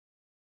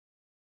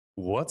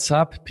What's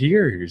up,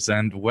 peers,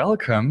 and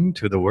welcome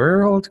to the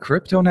World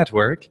Crypto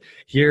Network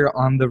here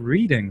on the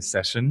reading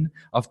session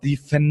of the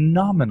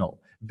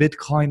phenomenal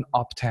Bitcoin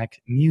Optech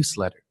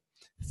newsletter.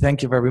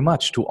 Thank you very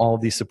much to all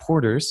the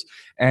supporters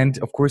and,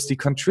 of course, the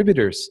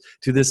contributors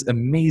to this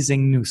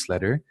amazing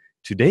newsletter.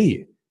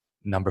 Today,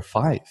 number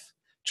 5,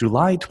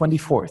 July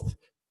 24th,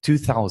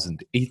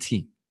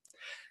 2018.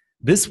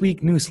 This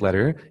week's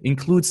newsletter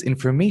includes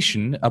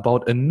information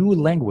about a new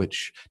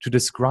language to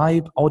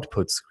describe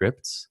output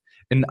scripts,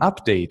 an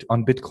update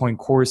on Bitcoin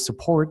Core's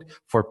support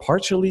for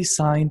partially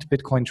signed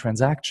Bitcoin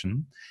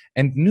transaction,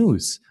 and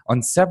news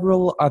on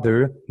several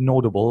other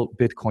notable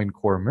Bitcoin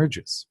Core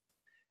merges.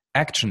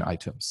 Action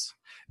items.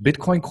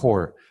 Bitcoin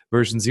Core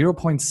version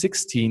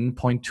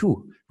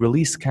 0.16.2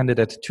 release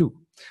candidate 2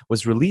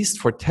 was released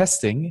for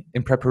testing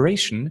in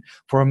preparation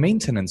for a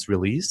maintenance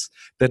release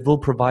that will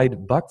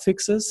provide bug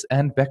fixes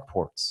and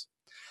backports.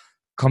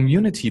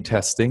 Community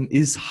testing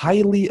is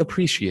highly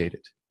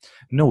appreciated.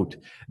 Note,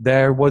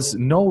 there was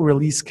no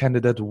release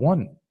candidate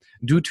 1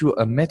 due to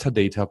a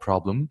metadata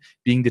problem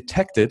being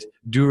detected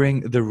during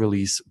the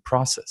release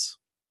process.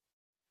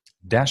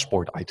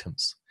 Dashboard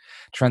items.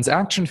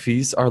 Transaction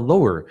fees are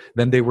lower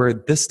than they were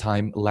this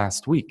time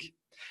last week.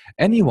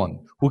 Anyone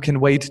who can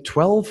wait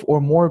 12 or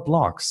more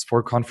blocks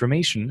for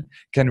confirmation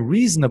can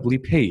reasonably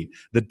pay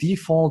the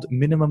default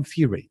minimum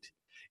fee rate.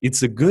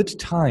 It's a good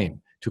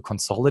time to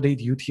consolidate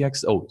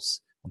UTXOs.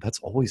 Well, that's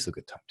always a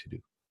good time to do.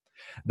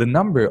 The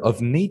number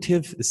of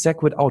native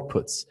SegWit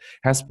outputs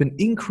has been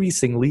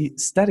increasingly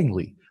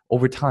steadily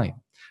over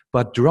time,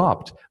 but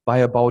dropped by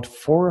about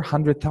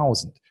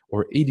 400,000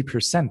 or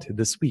 80%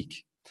 this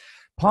week,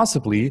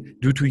 possibly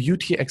due to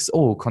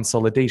UTXO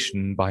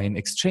consolidation by an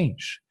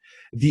exchange.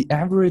 The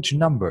average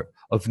number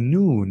of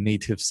new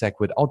native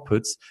SegWit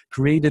outputs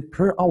created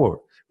per hour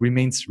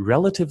remains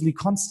relatively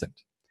constant,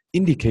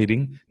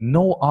 indicating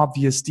no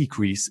obvious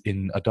decrease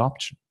in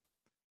adoption.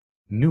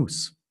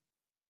 News.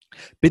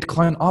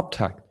 Bitcoin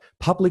Optech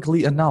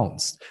publicly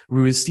announced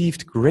we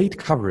received great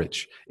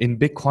coverage in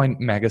Bitcoin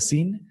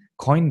Magazine,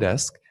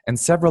 CoinDesk, and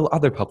several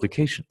other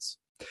publications.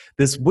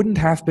 This wouldn't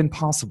have been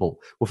possible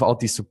without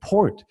the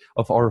support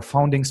of our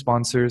founding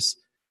sponsors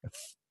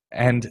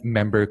and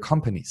member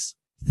companies.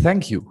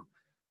 Thank you.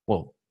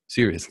 Well,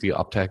 seriously,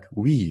 Optech,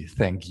 we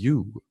thank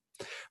you.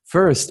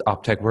 First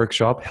Optech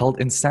workshop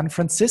held in San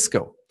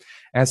Francisco.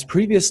 As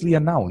previously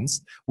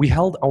announced, we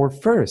held our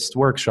first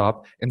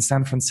workshop in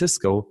San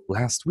Francisco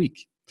last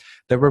week.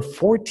 There were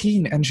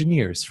 14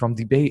 engineers from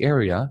the Bay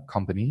Area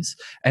companies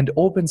and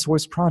open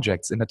source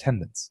projects in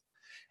attendance.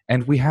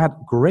 And we had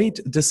great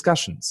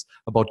discussions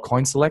about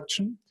coin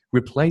selection,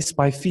 replace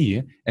by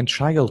fee, and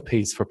child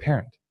pays for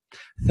parent.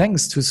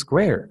 Thanks to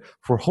Square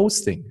for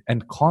hosting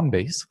and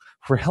Coinbase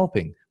for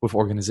helping with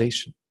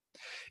organization.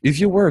 If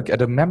you work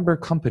at a member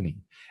company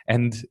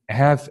and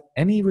have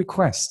any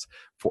request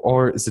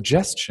or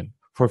suggestion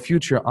for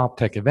future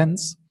Optech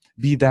events,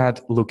 be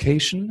that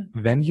location,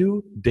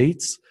 venue,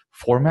 dates,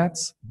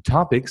 formats,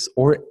 topics,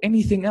 or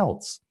anything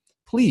else,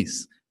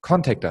 please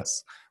contact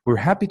us. We're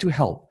happy to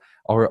help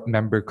our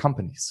member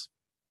companies.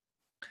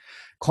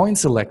 Coin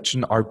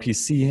selection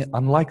RPC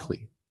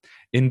unlikely.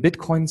 In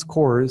Bitcoin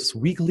Core's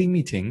weekly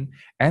meeting,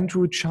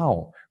 Andrew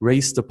Chow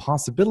raised the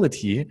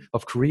possibility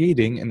of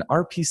creating an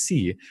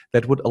RPC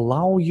that would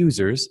allow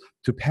users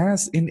to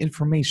pass in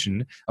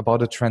information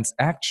about a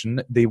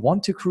transaction they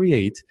want to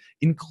create,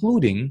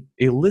 including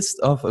a list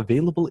of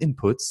available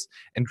inputs,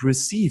 and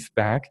receive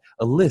back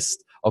a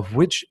list of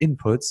which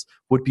inputs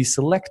would be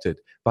selected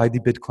by the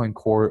Bitcoin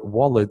Core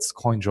wallet's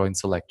CoinJoin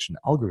selection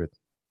algorithm.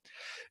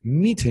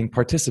 Meeting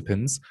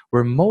participants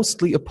were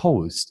mostly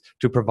opposed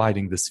to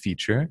providing this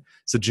feature,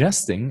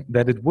 suggesting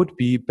that it would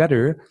be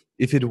better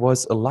if it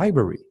was a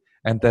library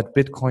and that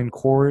Bitcoin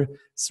Core's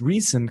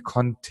recent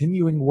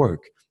continuing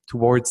work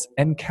towards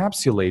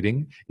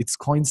encapsulating its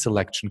coin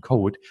selection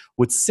code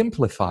would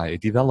simplify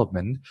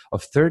development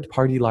of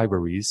third-party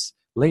libraries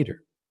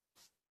later.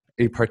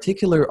 A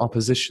particular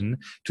opposition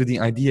to the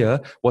idea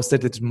was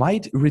that it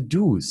might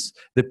reduce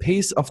the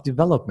pace of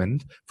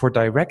development for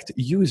direct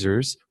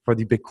users for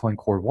the Bitcoin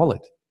Core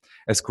wallet.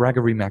 As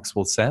Gregory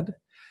Maxwell said,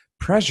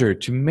 pressure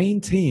to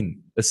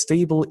maintain a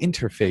stable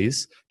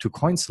interface to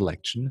coin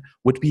selection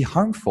would be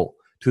harmful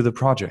to the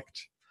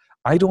project.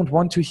 I don't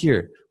want to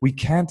hear we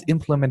can't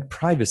implement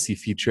privacy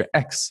feature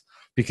X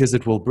because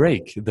it will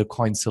break the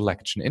coin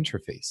selection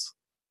interface.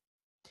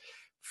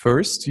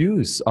 First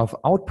use of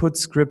output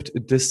script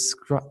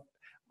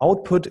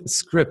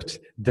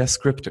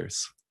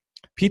descriptors.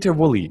 Peter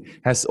Woolley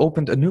has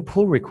opened a new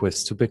pull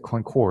request to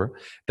Bitcoin Core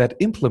that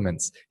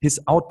implements his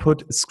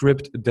output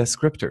script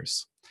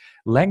descriptors,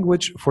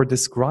 language for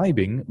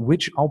describing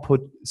which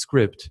output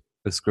script,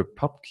 the script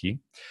pub key,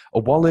 a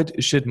wallet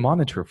should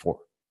monitor for.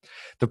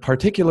 The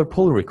particular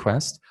pull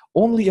request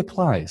only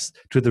applies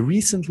to the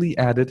recently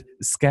added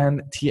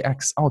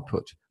scan-tx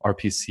output,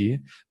 RPC,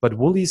 but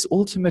Woolley's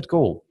ultimate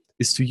goal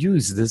is to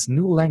use this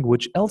new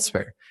language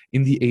elsewhere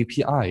in the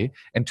API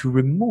and to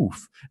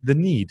remove the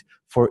need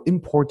for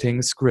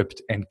importing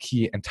script and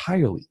key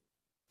entirely.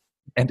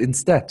 and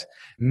instead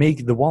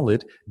make the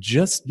wallet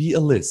just be a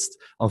list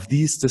of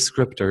these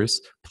descriptors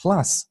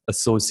plus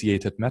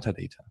associated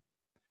metadata.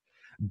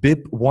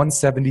 BIP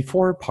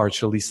 174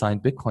 partially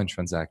signed Bitcoin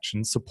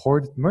transactions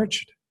support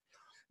merged.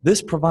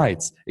 This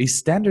provides a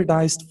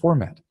standardized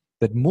format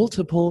that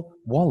multiple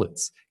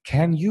wallets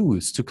can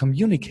use to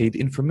communicate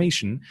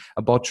information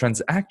about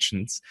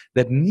transactions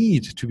that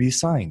need to be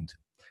signed,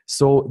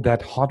 so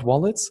that hot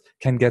wallets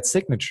can get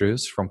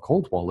signatures from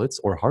cold wallets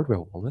or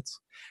hardware wallets,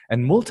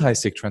 and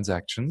multi-sig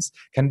transactions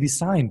can be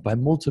signed by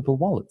multiple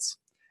wallets.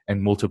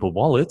 And multiple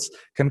wallets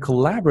can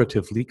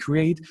collaboratively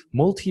create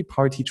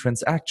multi-party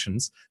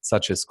transactions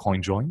such as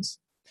coin joins.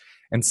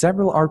 And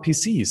several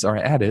RPCs are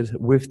added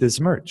with this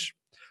merge: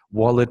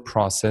 Wallet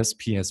Process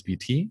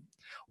PSBT,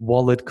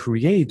 Wallet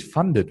Create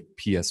Funded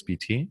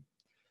PSBT,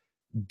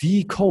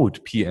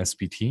 Decode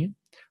PSBT,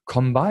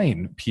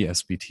 Combine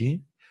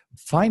PSBT,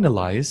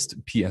 Finalized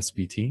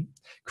PSBT,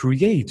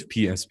 Create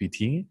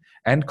PSBT,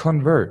 and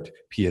Convert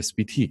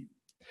PSBT.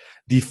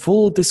 The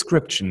full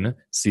description,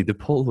 see the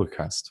pull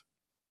request.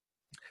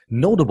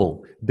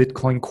 Notable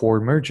Bitcoin Core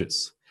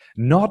merges,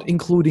 not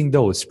including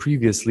those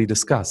previously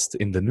discussed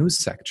in the news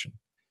section.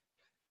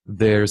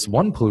 There's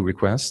one pull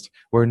request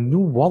where new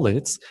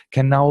wallets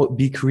can now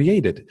be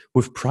created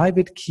with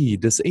private key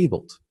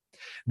disabled.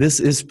 This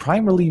is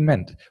primarily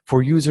meant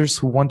for users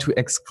who want to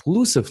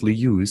exclusively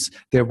use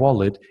their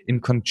wallet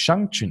in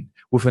conjunction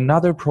with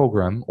another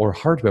program or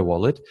hardware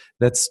wallet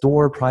that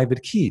store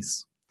private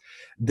keys.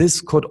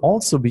 This could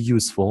also be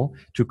useful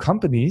to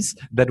companies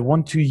that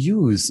want to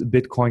use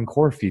Bitcoin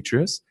Core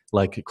features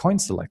like coin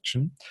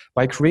selection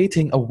by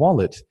creating a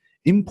wallet,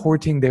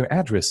 importing their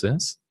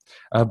addresses,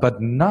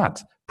 but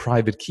not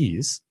private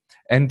keys,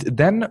 and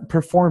then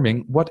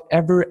performing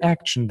whatever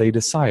action they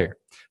desire,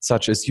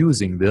 such as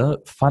using the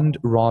Fund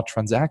Raw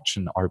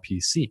Transaction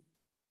RPC.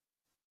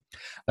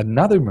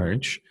 Another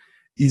merge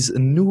is a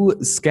new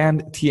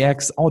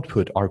ScanTX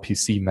output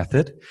RPC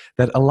method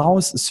that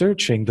allows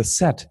searching the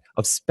set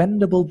of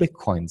spendable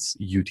bitcoins,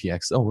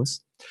 UTXOs,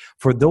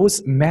 for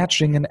those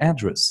matching an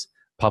address,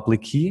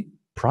 public key,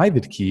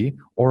 private key,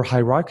 or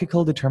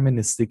hierarchical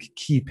deterministic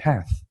key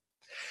path.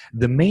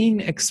 The main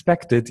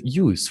expected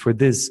use for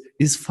this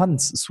is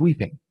funds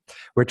sweeping,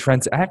 where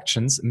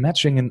transactions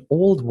matching an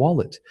old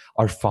wallet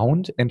are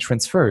found and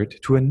transferred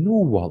to a new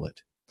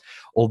wallet.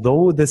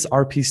 Although this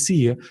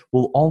RPC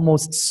will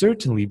almost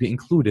certainly be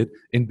included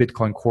in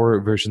Bitcoin Core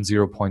version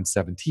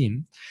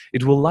 0.17,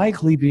 it will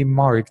likely be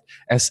marked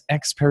as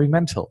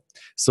experimental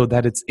so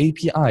that its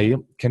API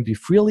can be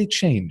freely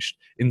changed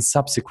in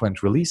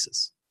subsequent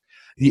releases.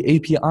 The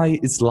API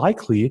is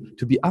likely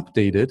to be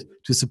updated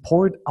to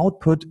support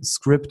output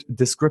script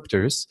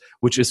descriptors,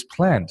 which is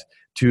planned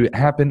to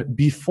happen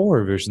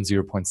before version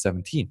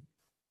 0.17.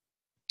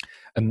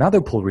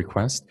 Another pull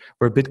request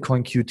where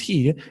Bitcoin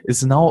QT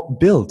is now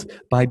built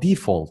by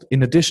default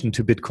in addition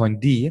to Bitcoin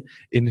D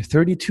in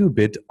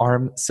 32-bit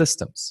ARM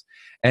systems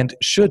and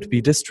should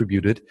be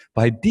distributed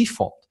by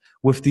default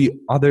with the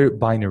other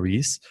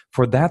binaries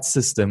for that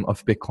system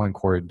of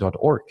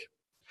bitcoincore.org.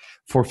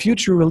 For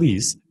future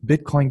release,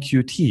 Bitcoin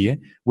QT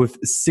with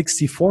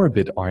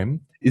 64-bit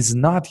ARM is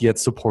not yet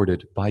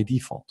supported by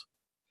default.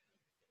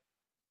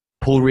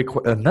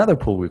 Another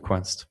pull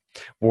request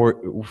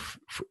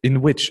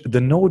in which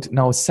the node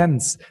now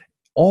sends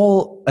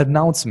all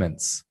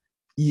announcements,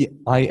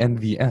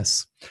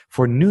 EINVS,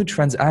 for new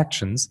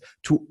transactions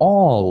to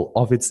all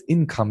of its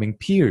incoming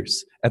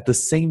peers at the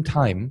same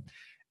time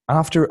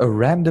after a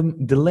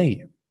random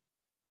delay.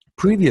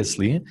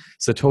 Previously,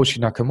 Satoshi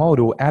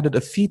Nakamoto added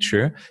a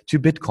feature to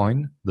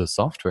Bitcoin, the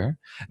software,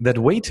 that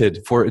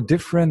waited for a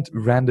different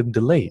random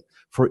delay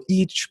for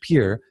each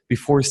peer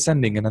before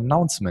sending an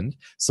announcement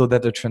so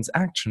that a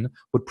transaction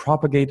would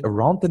propagate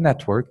around the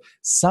network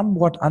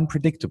somewhat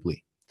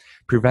unpredictably,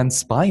 prevent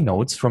spy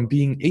nodes from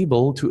being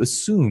able to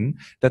assume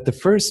that the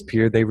first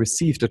peer they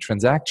received a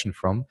transaction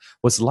from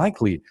was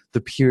likely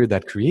the peer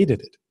that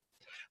created it.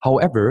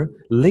 However,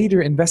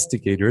 later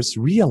investigators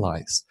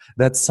realized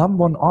that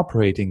someone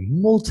operating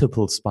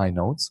multiple spy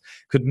nodes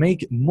could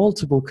make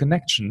multiple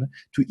connections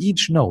to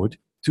each node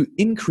to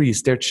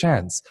increase their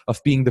chance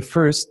of being the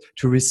first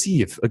to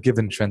receive a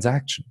given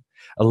transaction,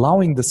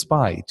 allowing the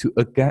spy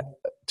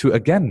to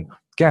again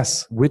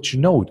guess which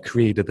node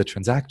created the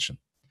transaction.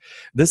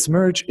 This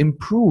merge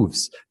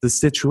improves the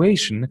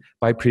situation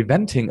by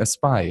preventing a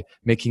spy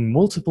making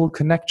multiple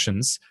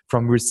connections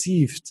from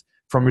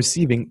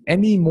receiving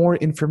any more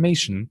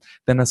information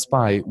than a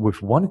spy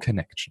with one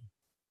connection.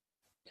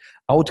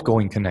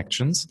 Outgoing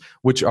connections,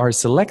 which are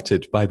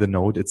selected by the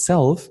node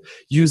itself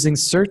using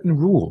certain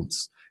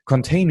rules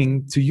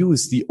containing to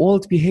use the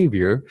old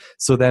behavior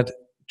so that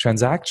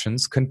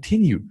transactions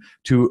continue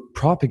to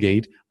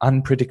propagate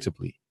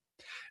unpredictably.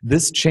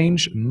 This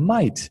change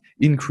might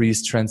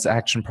increase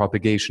transaction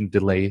propagation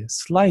delay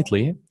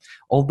slightly,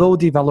 although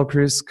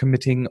developers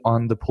committing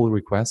on the pull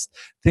request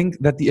think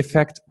that the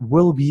effect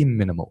will be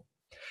minimal.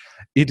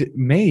 It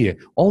may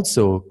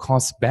also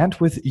cause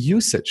bandwidth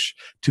usage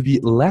to be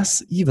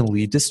less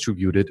evenly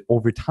distributed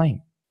over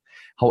time.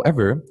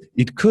 However,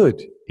 it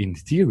could in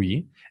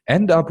theory,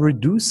 end up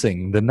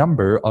reducing the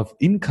number of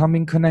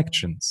incoming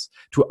connections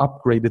to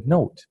upgraded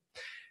node.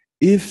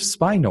 If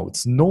spy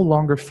nodes no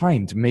longer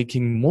find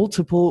making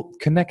multiple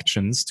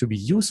connections to be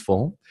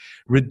useful,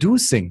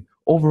 reducing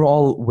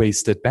overall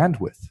wasted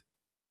bandwidth.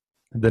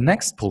 The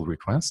next pull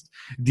request,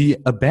 the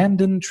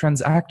abandon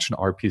transaction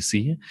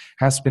RPC,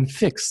 has been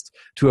fixed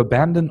to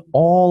abandon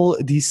all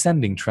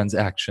descending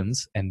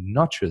transactions and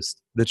not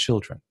just the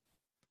children.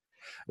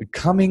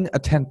 Coming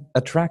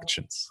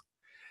attractions.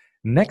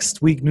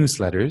 Next week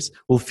newsletters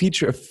will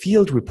feature a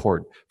field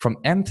report from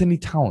Anthony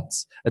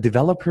Towns, a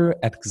developer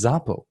at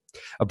Xapo,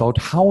 about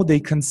how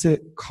they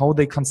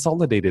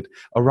consolidated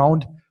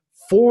around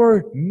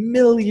 4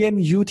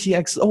 million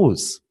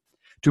UTXOs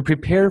to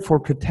prepare for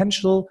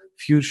potential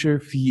future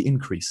fee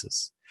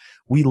increases.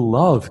 We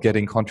love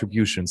getting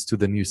contributions to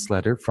the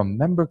newsletter from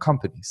member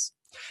companies.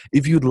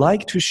 If you'd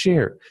like to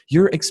share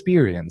your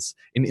experience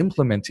in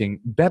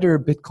implementing better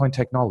Bitcoin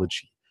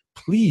technology,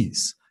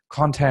 please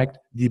contact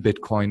the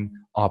Bitcoin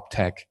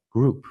Optech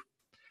group.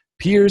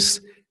 Peers,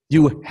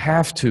 you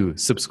have to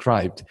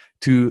subscribe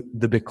to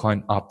the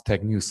Bitcoin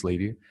Optech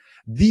newsletter,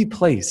 the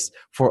place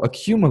for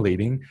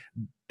accumulating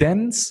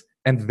dense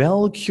and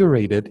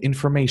well-curated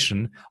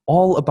information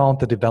all about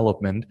the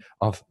development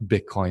of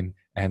Bitcoin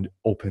and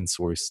open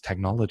source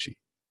technology.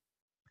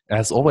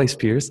 As always,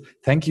 peers,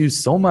 thank you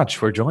so much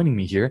for joining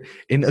me here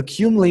in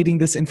accumulating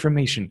this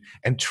information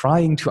and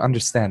trying to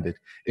understand it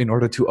in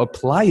order to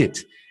apply it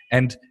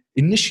and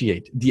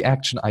initiate the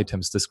action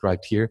items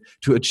described here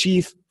to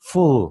achieve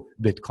full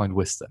Bitcoin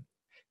wisdom.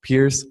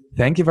 Peers,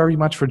 thank you very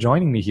much for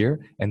joining me here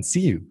and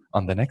see you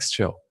on the next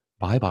show.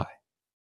 Bye-bye.